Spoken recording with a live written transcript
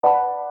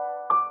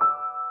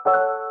Hey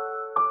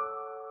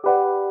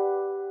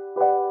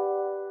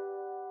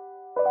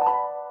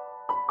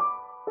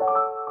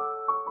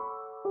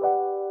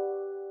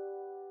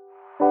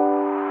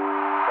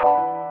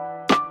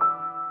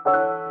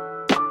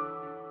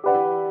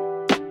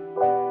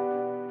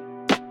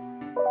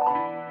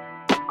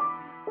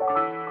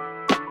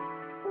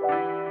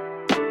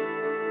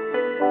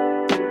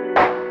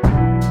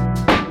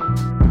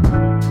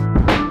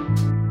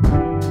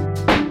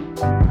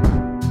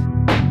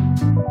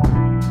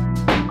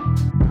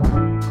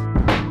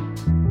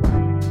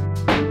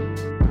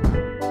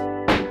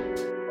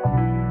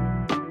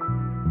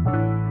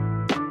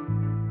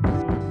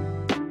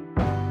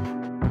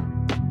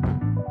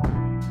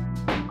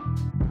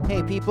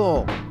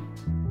people,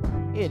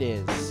 it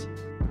is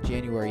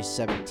January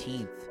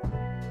 17th,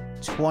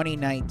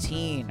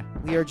 2019.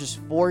 We are just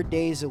 4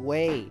 days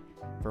away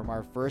from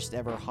our first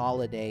ever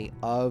holiday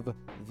of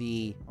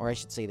the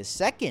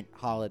second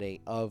holiday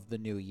of the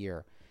new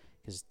year,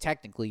 because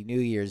technically New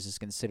Year's is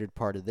considered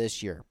part of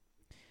this year.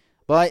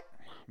 But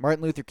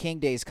Martin Luther King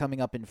Day is coming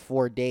up in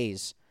 4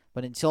 days.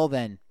 But until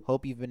then,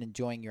 hope you've been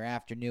enjoying your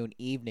afternoon,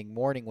 evening,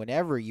 morning,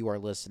 whenever you are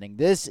listening.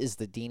 This is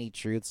the Deanie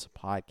Truths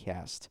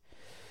Podcast.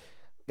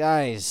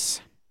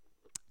 Guys,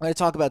 I'm going to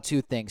talk about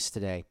two things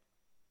today.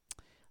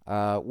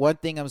 One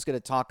thing I was going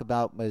to talk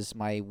about was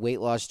my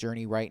weight loss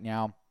journey right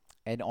now.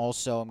 And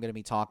also I'm going to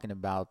be talking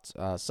about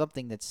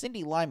something that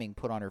Cindy Liming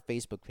put on her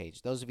Facebook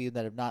page. Those of you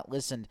that have not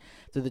listened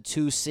to the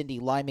 2 Cindy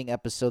Liming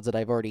episodes that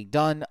I've already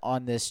done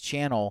on this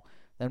channel,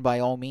 then by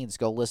all means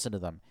go listen to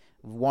them.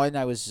 One,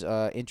 I was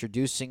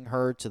introducing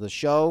her to the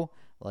show,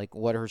 like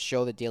what her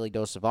show, The Daily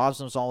Dose of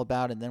Awesome, is all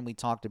about, and then we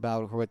talked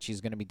about what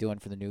she's going to be doing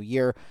for the new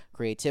year,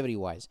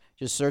 creativity-wise.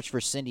 Just search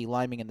for Cindy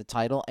Liming in the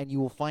title, and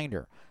you will find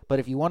her. But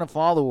if you want to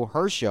follow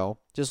her show,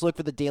 just look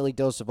for The Daily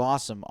Dose of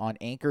Awesome on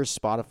Anchor,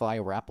 Spotify,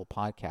 or Apple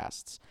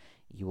Podcasts.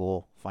 You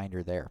will find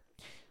her there.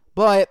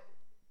 But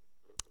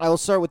I will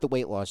start with the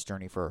weight loss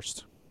journey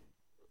first.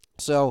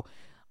 So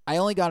I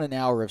only got an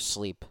hour of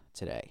sleep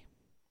today.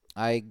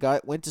 I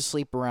went to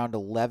sleep around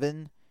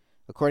 11,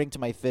 according to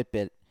my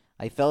Fitbit.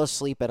 I fell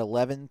asleep at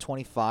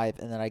 11:25,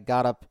 and then I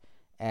got up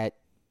at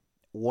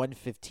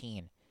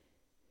 1:15.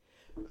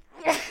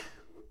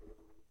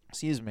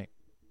 Excuse me.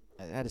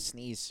 I had a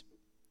sneeze.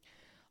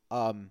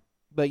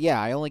 But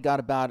yeah, I only got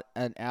about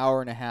an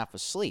hour and a half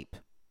of sleep.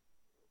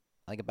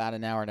 Like about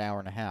an hour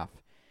and a half.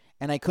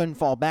 And I couldn't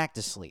fall back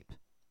to sleep.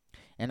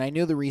 And I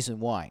knew the reason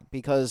why.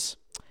 Because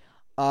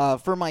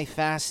for my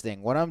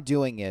fasting, what I'm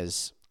doing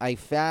is I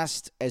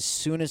fast as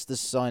soon as the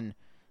sun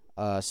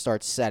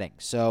starts setting.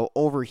 So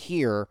over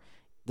here,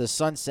 the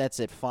sun sets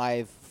at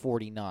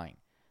 5:49.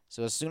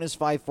 So as soon as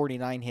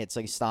 5:49 hits,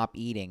 I stop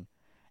eating.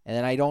 And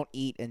then I don't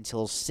eat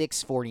until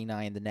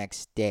 6:49 the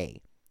next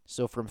day.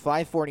 So from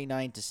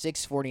 5:49 to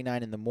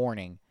 6:49 in the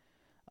morning,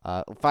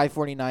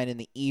 5:49 in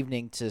the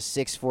evening to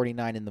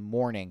 6:49 in the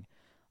morning,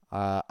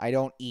 I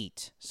don't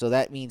eat. So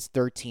that means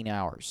 13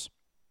 hours.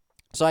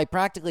 So I've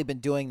practically been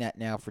doing that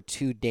now for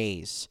 2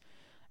 days.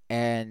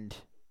 And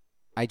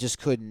I just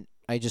couldn't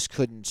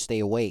stay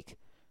awake.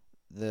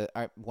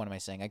 What am I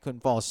saying? I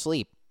couldn't fall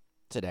asleep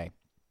today.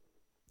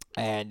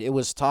 And it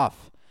was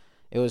tough.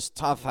 It was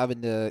tough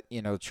having to,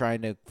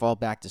 trying to fall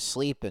back to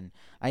sleep. And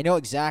I know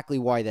exactly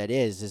why that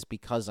is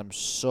because I'm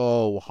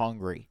so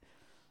hungry.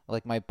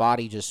 Like my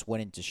body just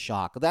went into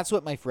shock. That's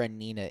what my friend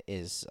Nina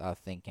is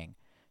thinking.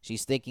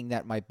 She's thinking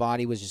that my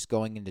body was just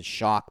going into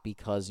shock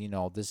because,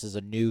 this is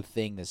a new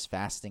thing, this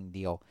fasting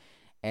deal.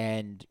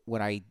 And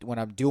when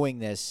I'm doing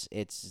this,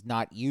 it's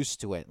not used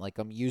to it. Like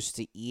I'm used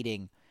to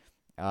eating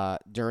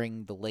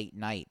during the late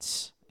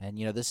nights. And,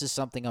 this is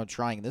something I'm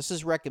trying. This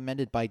is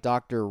recommended by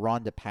Dr.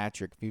 Rhonda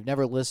Patrick. If you've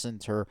never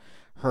listened to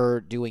her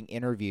doing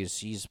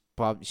interviews,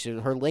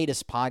 her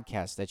latest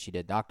podcast that she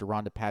did, Dr.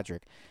 Rhonda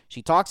Patrick,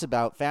 she talks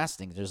about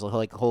fasting. There's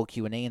like a whole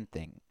Q&A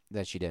thing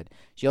that she did.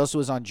 She also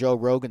was on Joe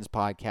Rogan's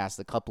podcast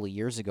a couple of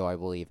years ago, I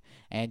believe,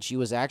 and she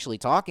was actually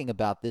talking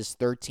about this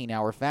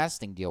 13-hour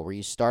fasting deal where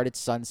you start at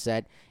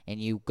sunset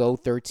and you go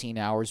 13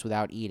 hours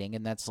without eating,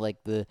 and that's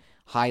like the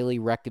highly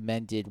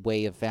recommended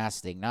way of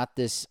fasting, not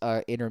this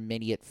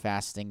intermediate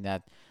fasting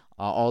that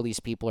all these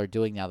people are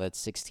doing now that's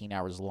 16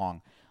 hours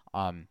long.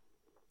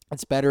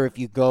 It's better if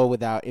you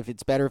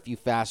it's better if you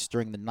fast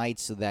during the night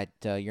so that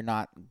you're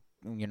not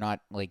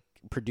like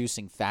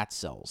producing fat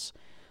cells.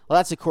 Well,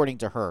 that's according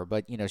to her,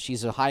 but,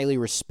 she's a highly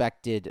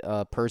respected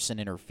person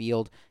in her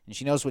field, and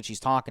she knows what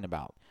she's talking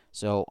about.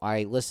 So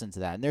I listened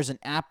to that. And there's an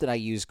app that I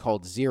use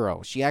called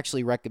Zero. She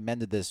actually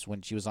recommended this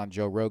when she was on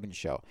Joe Rogan's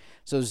show.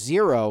 So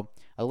Zero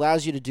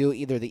allows you to do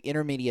either the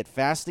intermediate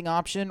fasting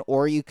option,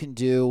 or you can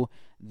do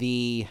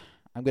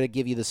I'm going to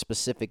give you the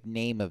specific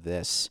name of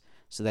this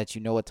so that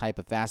you know what type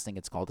of fasting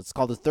it's called. It's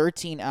called a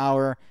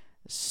 13-hour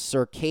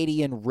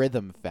circadian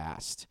rhythm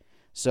fast.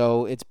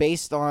 So it's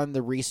based on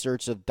the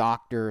research of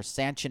Dr.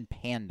 Sanchin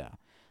Panda.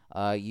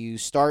 You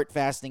start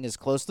fasting as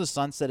close to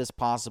sunset as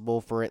possible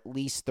for at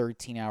least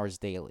 13 hours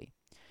daily.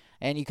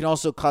 And you can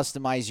also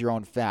customize your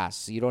own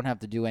fast, so you don't have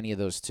to do any of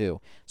those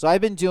too. So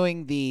I've been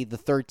doing the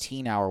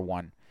 13-hour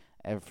one,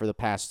 for the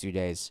past 2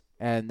 days.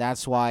 And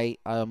that's why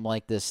I'm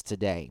like this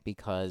today,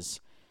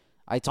 because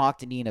I talked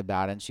to Nina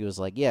about it, and she was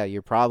like, "Yeah,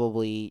 you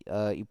probably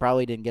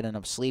didn't get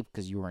enough sleep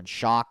because you were in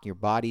shock. Your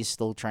body's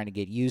still trying to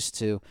get used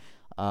to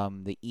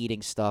the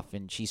eating stuff."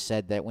 And she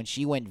said that when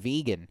she went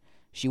vegan,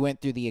 she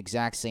went through the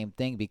exact same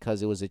thing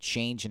because it was a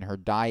change in her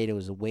diet. It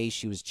was a way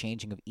she was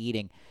changing of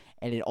eating,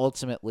 and it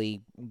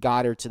ultimately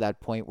got her to that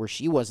point where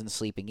she wasn't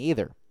sleeping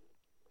either.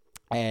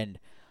 And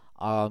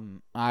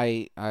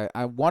I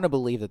want to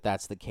believe that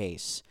that's the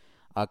case,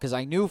 because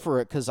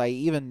I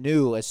even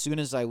knew as soon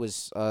as I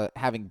was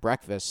having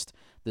breakfast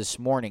this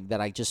morning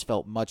that I just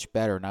felt much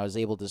better, and I was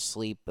able to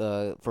sleep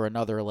for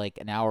another like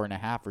an hour and a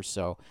half or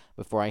so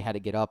before I had to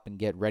get up and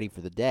get ready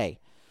for the day.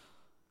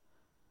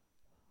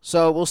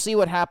 So we'll see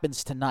what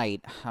happens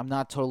tonight. I'm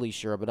not totally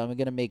sure, but I'm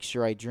gonna make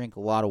sure I drink a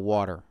lot of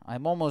water.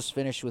 I'm almost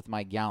finished with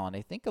my gallon.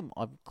 I think I'm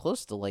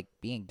close to like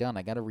being done.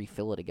 I gotta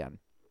refill it again.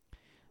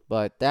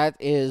 But that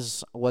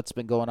is what's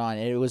been going on.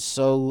 And it was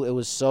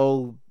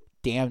so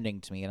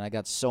damning to me, and I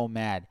got so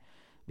mad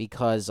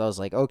because I was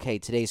like, okay,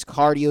 today's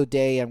cardio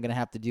day. I'm gonna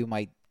have to do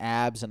my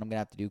abs, and I'm gonna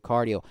have to do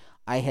cardio.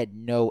 I had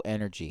no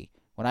energy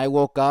when I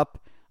woke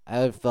up.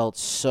 I felt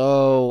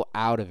so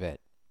out of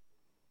it,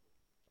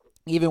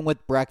 even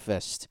with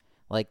breakfast.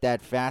 Like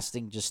that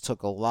fasting just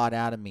took a lot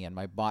out of me and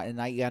my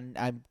body.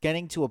 I'm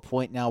getting to a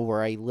point now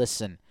where I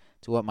listen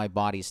to what my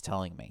body's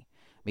telling me,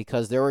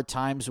 because there were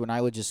times when I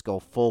would just go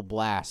full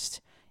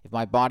blast. If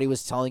my body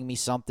was telling me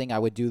something, I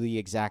would do the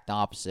exact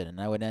opposite,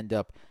 and I would end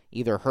up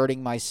either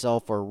hurting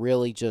myself or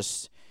really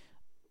just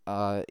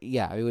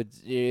yeah,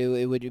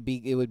 it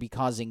would be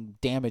causing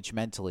damage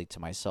mentally to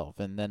myself,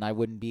 and then I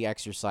wouldn't be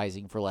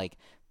exercising for like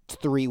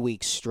 3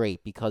 weeks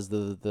straight because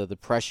the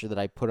pressure that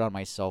I put on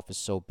myself is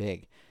so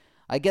big.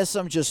 I guess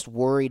I'm just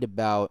worried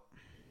about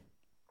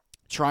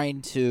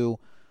trying to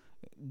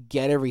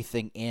get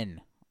everything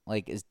in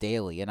like as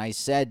daily. And I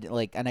said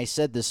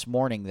this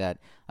morning that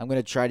I'm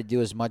going to try to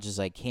do as much as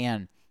I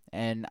can,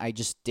 and I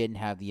just didn't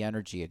have the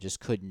energy. I just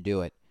couldn't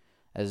do it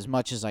as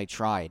much as I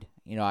tried.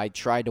 I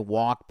tried to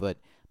walk, but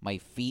my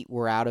feet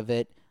were out of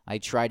it. I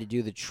tried to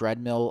do the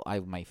treadmill.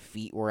 My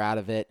feet were out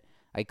of it.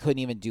 I couldn't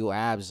even do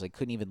abs. I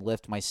couldn't even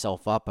lift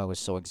myself up. I was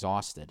so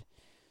exhausted.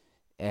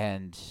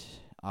 And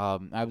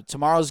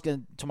tomorrow's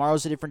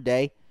a different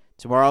day.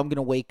 Tomorrow I'm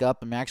gonna wake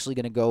up. I'm actually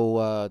gonna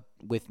go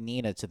with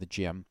Nina to the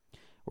gym.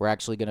 We're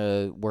actually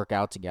gonna work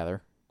out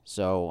together.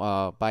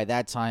 So by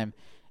that time,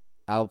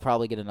 I'll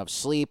probably get enough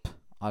sleep.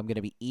 I'm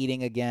gonna be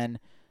eating again.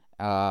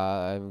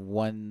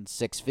 When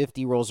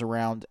 6:50 rolls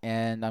around,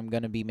 and I'm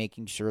gonna be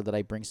making sure that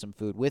I bring some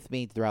food with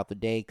me throughout the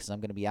day because I'm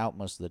gonna be out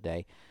most of the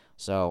day.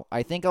 So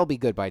I think I'll be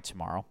good by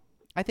tomorrow.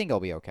 I think I'll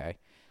be okay.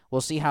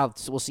 We'll see how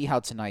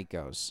tonight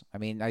goes. I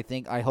mean,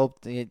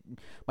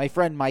 my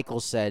friend Michael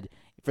said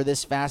for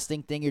this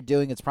fasting thing you're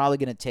doing, it's probably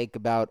going to take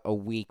about a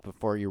week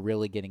before you're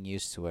really getting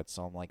used to it.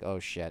 So I'm like, oh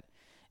shit,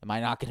 am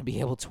I not going to be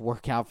able to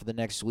work out for the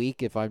next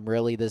week if I'm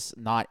really this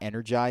not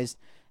energized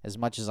as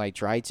much as I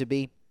try to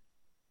be?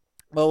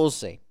 Well, we'll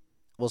see.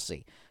 We'll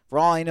see. For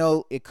all I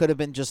know, it could have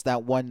been just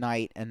that one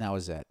night, and that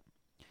was it.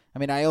 I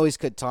mean, I always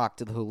could talk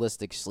to the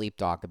holistic sleep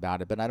doc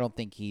about it, but I don't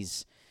think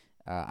he's.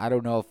 I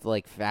don't know if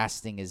like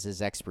fasting is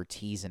his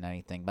expertise in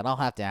anything, but I'll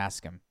have to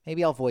ask him.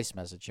 Maybe I'll voice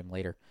message him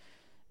later.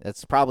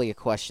 That's probably a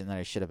question that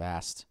I should have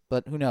asked,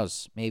 but who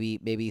knows? Maybe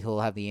he'll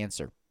have the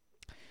answer.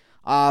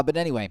 But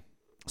anyway,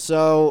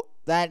 so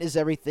that is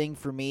everything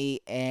for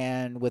me,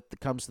 and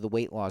comes to the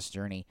weight loss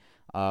journey.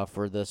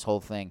 For this whole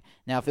thing.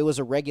 Now, if it was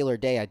a regular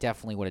day, I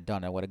definitely would have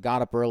done it. I would have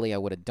got up early. I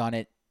would have done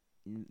it.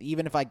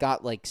 Even if I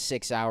got like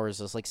 6 hours,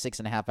 it's like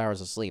 6.5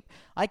 hours of sleep.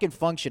 I can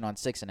function on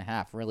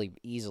 6.5 really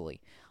easily.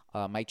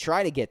 I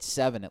try to get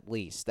 7 at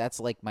least.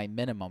 That's like my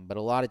minimum. But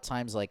a lot of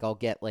times, like I'll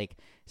get like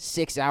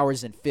 6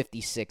 hours and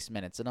 56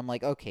 minutes, and I'm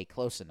like, okay,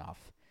 close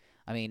enough.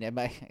 I mean,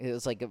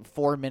 it's like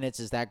 4 minutes.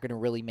 Is that going to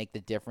really make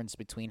the difference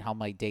between how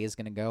my day is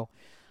going to go?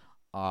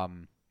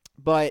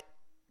 But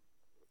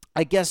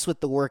I guess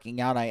with the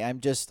working out, I'm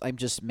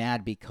just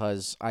mad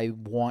because I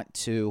want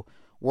to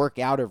work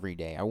out every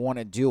day. I want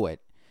to do it,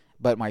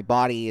 but my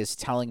body is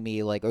telling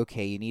me like,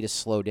 okay, you need to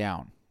slow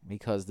down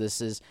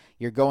because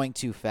you're going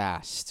too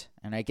fast.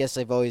 And I guess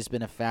I've always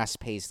been a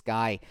fast-paced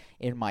guy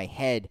in my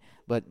head,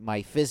 but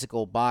my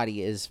physical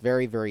body is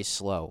very, very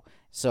slow.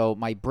 So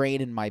my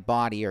brain and my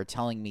body are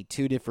telling me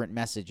two different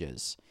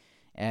messages,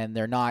 and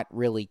they're not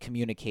really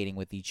communicating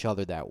with each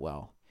other that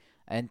well.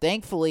 And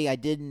thankfully, I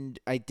didn't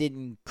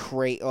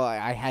crave. Oh,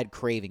 I had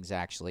cravings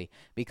actually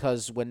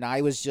because when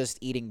I was just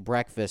eating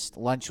breakfast,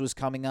 lunch was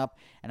coming up,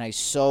 and I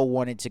so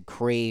wanted to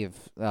crave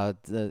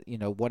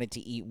wanted to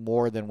eat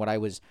more than what I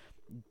was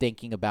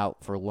thinking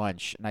about for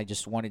lunch, and I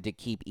just wanted to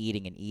keep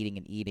eating and eating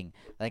and eating.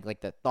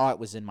 Like the thought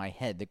was in my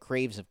head. The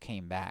craves have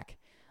came back.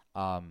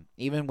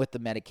 Even with the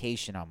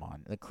medication I'm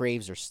on, the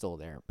craves are still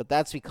there. But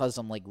that's because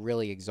I'm like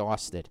really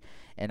exhausted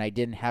and I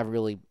didn't have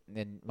really,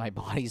 and my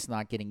body's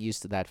not getting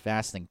used to that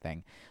fasting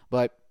thing.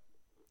 But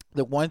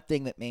the one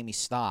thing that made me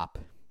stop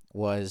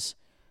was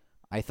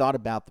I thought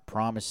about the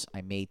promise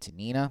I made to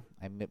Nina,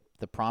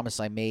 the promise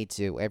I made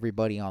to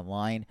everybody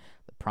online,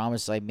 the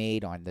promise I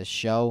made on this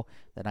show,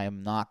 that I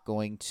am not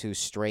going to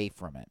stray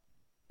from it.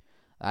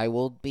 I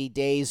will be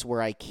days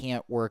where I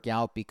can't work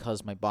out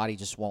because my body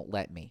just won't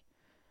let me.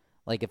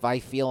 Like if I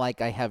feel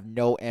like I have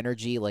no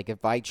energy, like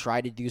if I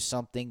try to do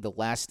something, the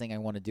last thing I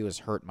want to do is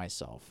hurt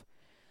myself.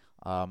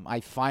 I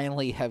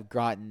finally have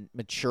gotten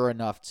mature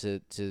enough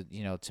to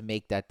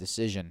make that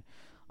decision.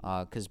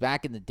 Because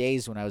back in the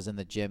days when I was in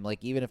the gym,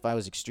 like even if I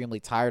was extremely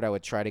tired, I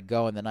would try to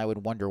go, and then I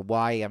would wonder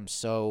why I'm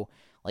so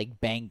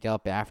like banged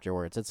up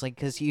afterwards. It's like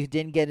because you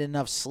didn't get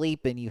enough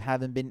sleep and you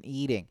haven't been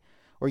eating,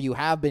 or you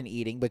have been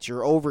eating but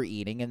you're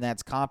overeating, and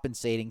that's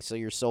compensating, so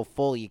you're so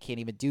full you can't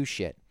even do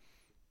shit.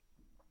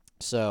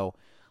 So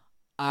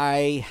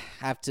I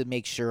have to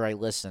make sure I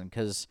listen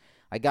because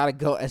I gotta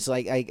go. As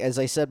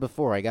I said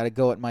before, I gotta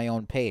go at my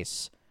own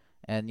pace,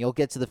 and you'll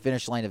get to the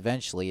finish line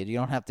eventually. And you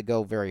don't have to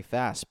go very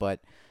fast. But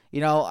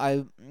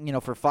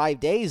for 5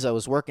 days I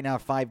was working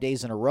out 5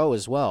 days in a row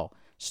as well.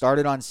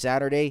 Started on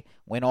Saturday,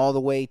 went all the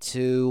way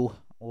to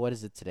what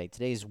is it today?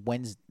 Today's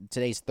Wednesday.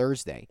 Today's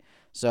Thursday.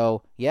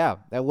 So, yeah,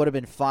 that would have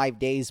been 5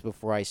 days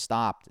before I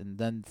stopped. And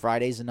then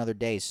Friday's another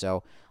day.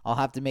 So, I'll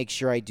have to make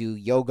sure I do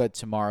yoga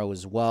tomorrow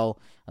as well,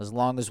 as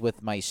long as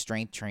with my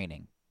strength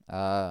training.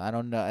 I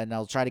don't know. And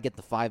I'll try to get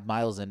the 5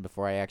 miles in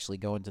before I actually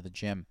go into the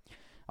gym.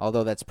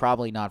 Although that's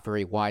probably not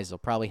very wise. I'll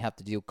probably have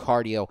to do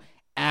cardio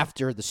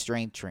after the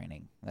strength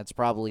training. That's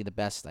probably the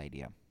best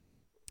idea.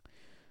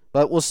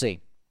 But we'll see.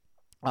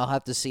 I'll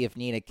have to see if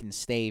Nina can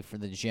stay for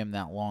the gym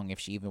that long, if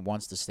she even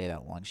wants to stay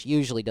that long. She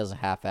usually does a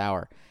half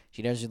hour.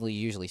 She doesn't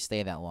usually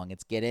stay that long.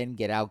 It's get in,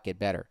 get out, get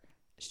better,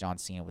 as John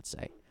Cena would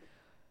say.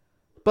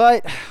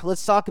 But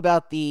let's talk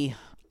about the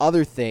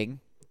other thing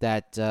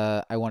that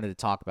I wanted to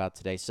talk about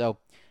today. So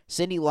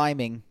Cindy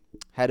Liming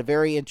had a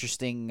very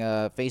interesting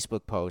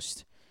Facebook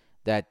post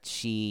that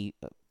she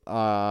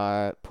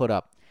put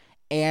up.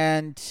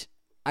 And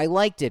I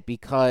liked it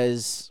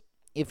because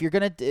if you're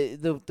going to,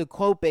 the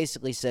quote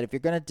basically said, if you're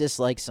going to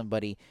dislike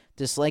somebody,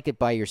 dislike it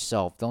by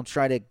yourself. Don't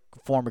try to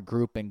form a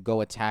group and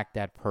go attack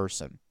that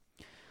person.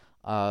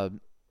 I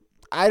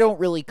don't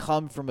really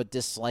come from a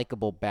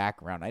dislikable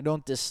background. I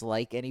don't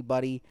dislike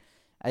anybody.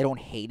 I don't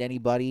hate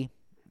anybody.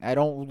 I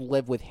don't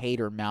live with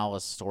hate or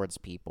malice towards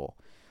people.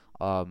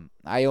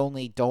 I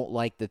only don't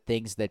like the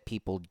things that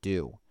people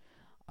do.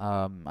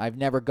 I've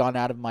never gone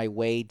out of my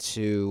way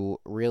to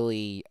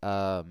really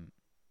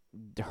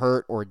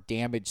hurt or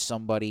damage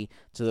somebody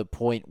to the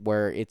point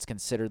where it's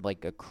considered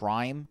like a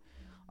crime.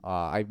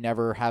 I've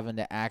never haven't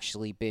to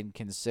actually been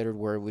considered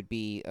where it would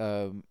be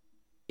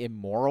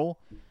immoral.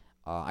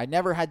 I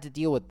never had to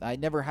deal with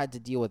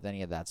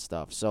any of that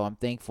stuff, so I'm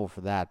thankful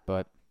for that.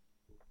 But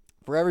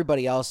for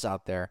everybody else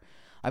out there,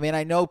 I mean,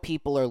 I know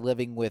people are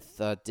living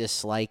with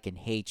dislike and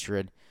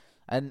hatred,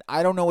 and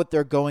I don't know what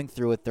they're going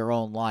through with their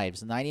own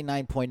lives.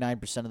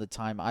 99.9% of the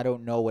time, I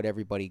don't know what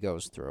everybody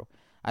goes through.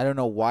 I don't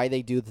know why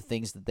they do the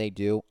things that they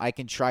do. I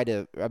can try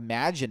to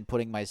imagine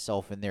putting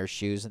myself in their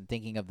shoes and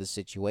thinking of the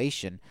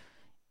situation,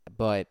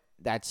 but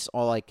that's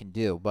all I can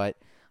do. But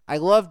I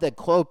love that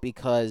quote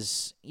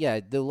because,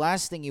 yeah, the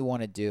last thing you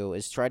want to do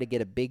is try to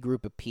get a big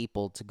group of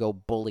people to go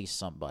bully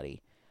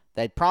somebody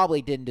that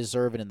probably didn't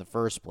deserve it in the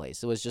first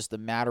place. It was just a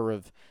matter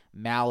of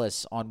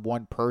malice on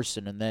one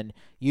person, and then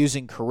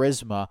using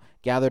charisma,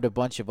 gathered a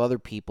bunch of other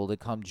people to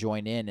come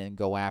join in and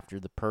go after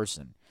the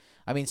person.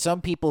 I mean,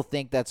 some people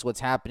think that's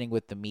what's happening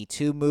with the Me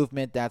Too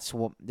movement. That's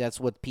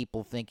what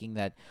people thinking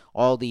that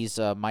all these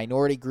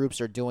minority groups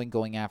are doing,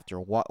 going after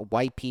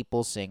white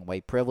people, saying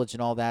white privilege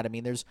and all that. I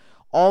mean, there's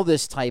all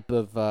this type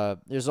of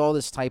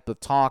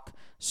talk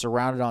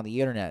surrounded on the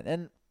internet,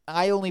 and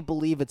I only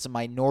believe it's a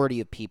minority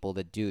of people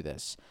that do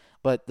this.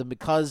 But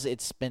because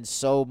it's been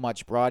so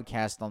much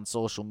broadcast on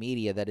social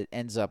media that it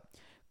ends up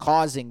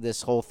causing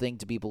this whole thing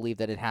to be believed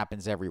that it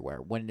happens everywhere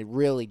when it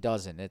really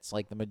doesn't. It's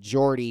like the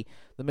majority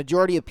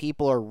of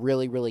people are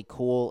really, really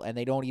cool, and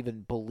they don't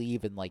even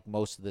believe in like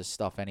most of this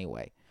stuff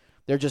anyway.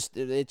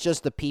 It's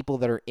just the people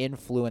that are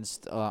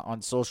influenced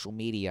on social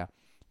media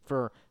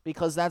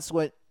because that's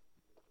what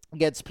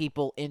gets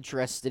people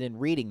interested in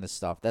reading the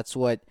stuff. That's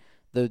what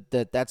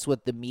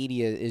the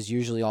media is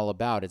usually all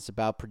about. It's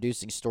about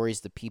producing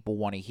stories that people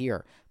want to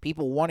hear.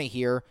 People want to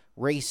hear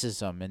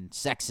racism and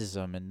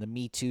sexism and the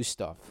Me Too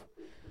stuff.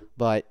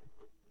 But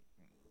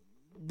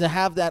to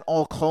have that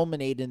all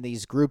culminate in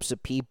these groups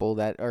of people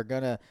that are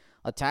going to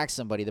attack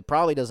somebody that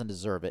probably doesn't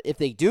deserve it. If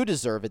they do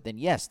deserve it, then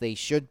yes, they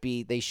should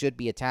be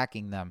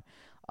attacking them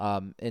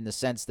in the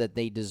sense that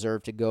they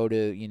deserve to go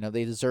to,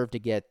 they deserve to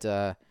get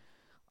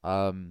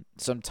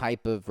some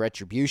type of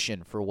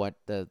retribution for what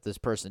this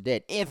person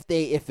did. If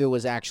it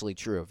was actually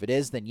true. If it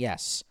is, then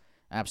yes,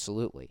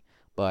 absolutely.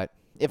 But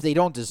if they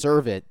don't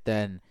deserve it,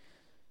 then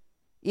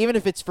even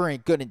if it's for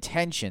good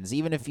intentions,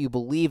 even if you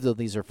believe that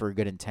these are for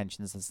good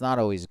intentions, it's not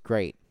always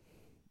great.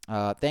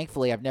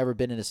 Thankfully, I've never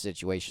been in a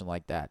situation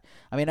like that.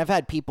 I mean, I've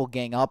had people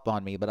gang up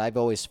on me, but I've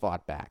always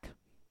fought back.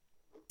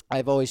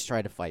 I've always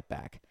tried to fight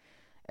back.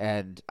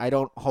 And I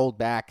don't hold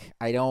back.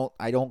 I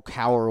don't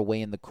cower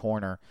away in the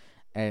corner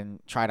and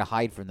try to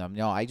hide from them.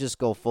 No, I just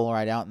go full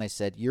right out and I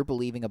said, "You're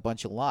believing a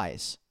bunch of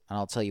lies." And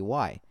I'll tell you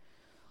why.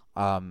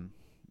 Um,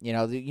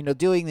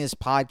 doing this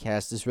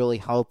podcast is really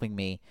helping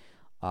me.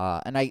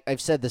 And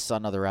I've said this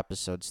on other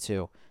episodes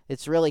too.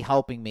 It's really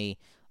helping me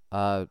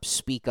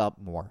speak up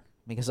more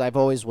because I've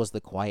always was the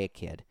quiet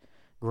kid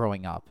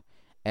growing up.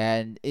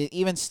 And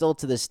even still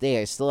to this day,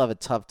 I still have a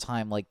tough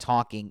time like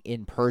talking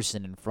in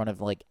person in front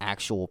of like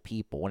actual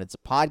people. When it's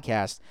a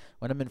podcast,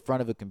 when I'm in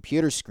front of a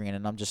computer screen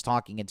and I'm just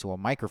talking into a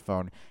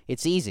microphone,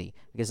 it's easy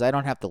because I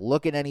don't have to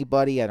look at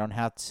anybody. I don't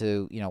have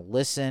to,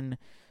 listen.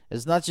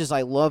 As much as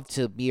I love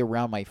to be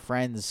around my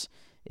friends,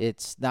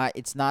 it's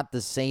not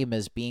the same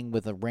as being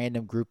with a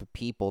random group of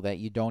people that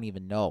you don't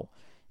even know.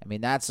 I mean,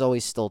 that's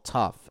always still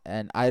tough,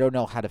 and I don't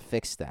know how to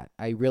fix that.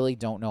 I really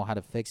don't know how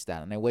to fix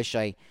that, and I wish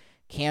I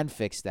can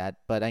fix that,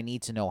 but I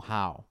need to know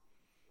how.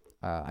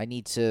 I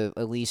need to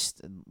at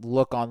least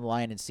look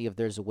online and see if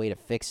there's a way to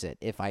fix it,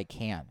 if I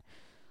can.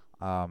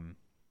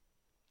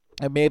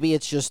 And maybe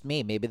it's just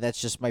me. Maybe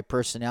that's just my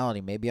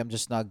personality. Maybe I'm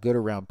just not good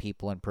around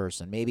people in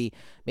person. Maybe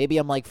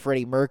I'm like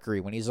Freddie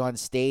Mercury. When he's on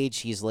stage,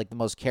 he's like the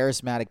most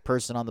charismatic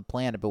person on the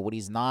planet. But when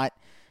he's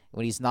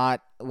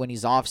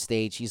off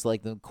stage, he was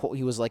like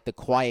the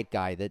quiet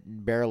guy that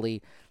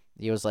barely.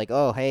 He was like,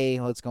 "Oh, hey,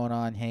 what's going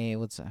on? Hey,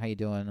 how you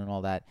doing?" and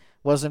all that.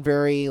 Wasn't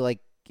very like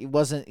it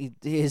wasn't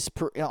his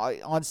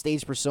on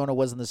stage persona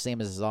wasn't the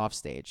same as his off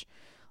stage.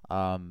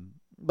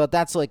 But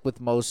that's like with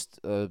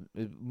most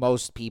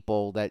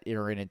people that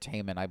are in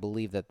entertainment. I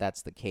believe that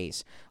that's the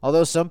case.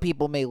 Although some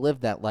people may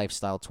live that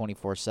lifestyle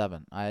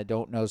 24/7. I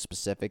don't know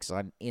specifics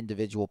on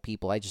individual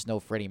people. I just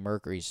know Freddie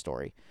Mercury's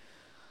story.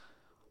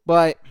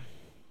 But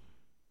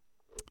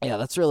yeah,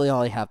 that's really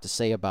all I have to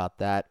say about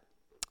that.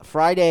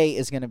 Friday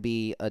is going to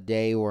be a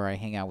day where I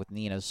hang out with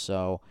Nina,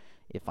 so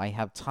if I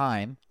have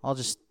time, I'll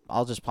just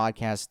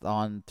podcast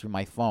on through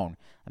my phone.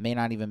 I may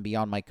not even be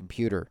on my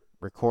computer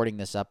recording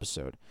this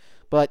episode.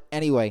 But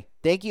anyway,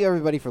 thank you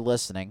everybody for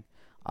listening.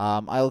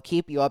 I'll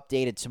keep you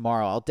updated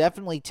tomorrow. I'll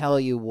definitely tell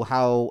you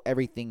how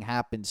everything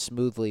happened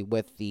smoothly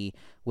with the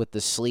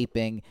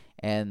sleeping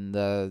and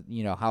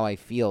how I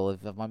feel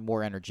if I'm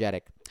more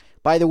energetic.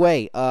 By the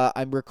way,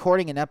 I'm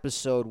recording an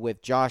episode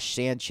with Josh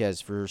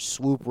Sanchez for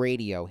Swoop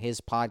Radio, his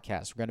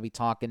podcast. We're going to be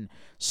talking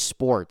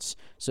sports.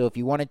 So if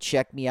you want to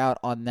check me out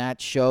on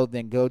that show,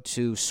 then go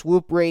to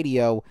Swoop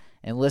Radio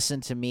and listen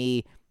to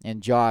me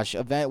and Josh.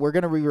 We're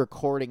going to be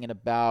recording in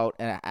about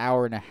an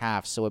hour and a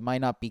half, so it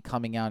might not be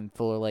coming out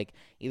until like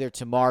either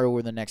tomorrow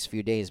or the next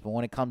few days. But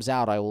when it comes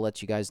out, I will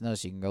let you guys know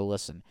so you can go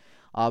listen.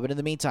 But in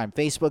the meantime,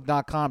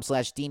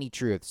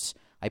 Facebook.com/DeanieTruths.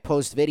 I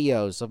post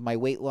videos of my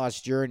weight loss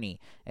journey.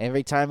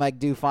 Every time I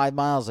do 5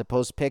 miles, I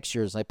post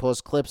pictures. I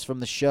post clips from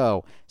the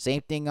show.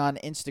 Same thing on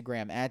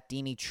Instagram,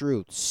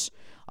 @DeanieTruths.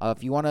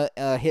 If you want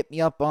to hit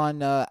me up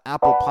on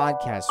Apple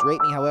Podcasts,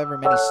 rate me however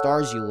many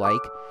stars you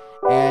like,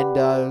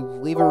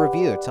 and leave a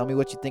review. Tell me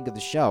what you think of the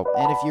show.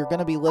 And if you're going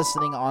to be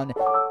listening on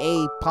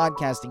a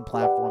podcasting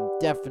platform,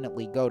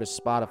 definitely go to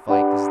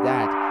Spotify because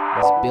that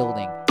is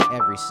building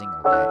every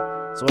single day.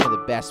 It's one of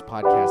the best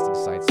podcasting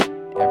sites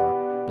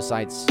ever,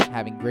 besides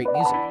having great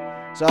music.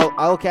 So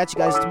I will catch you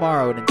guys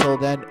tomorrow, and until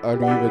then,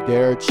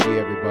 arrivederci,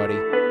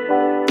 everybody.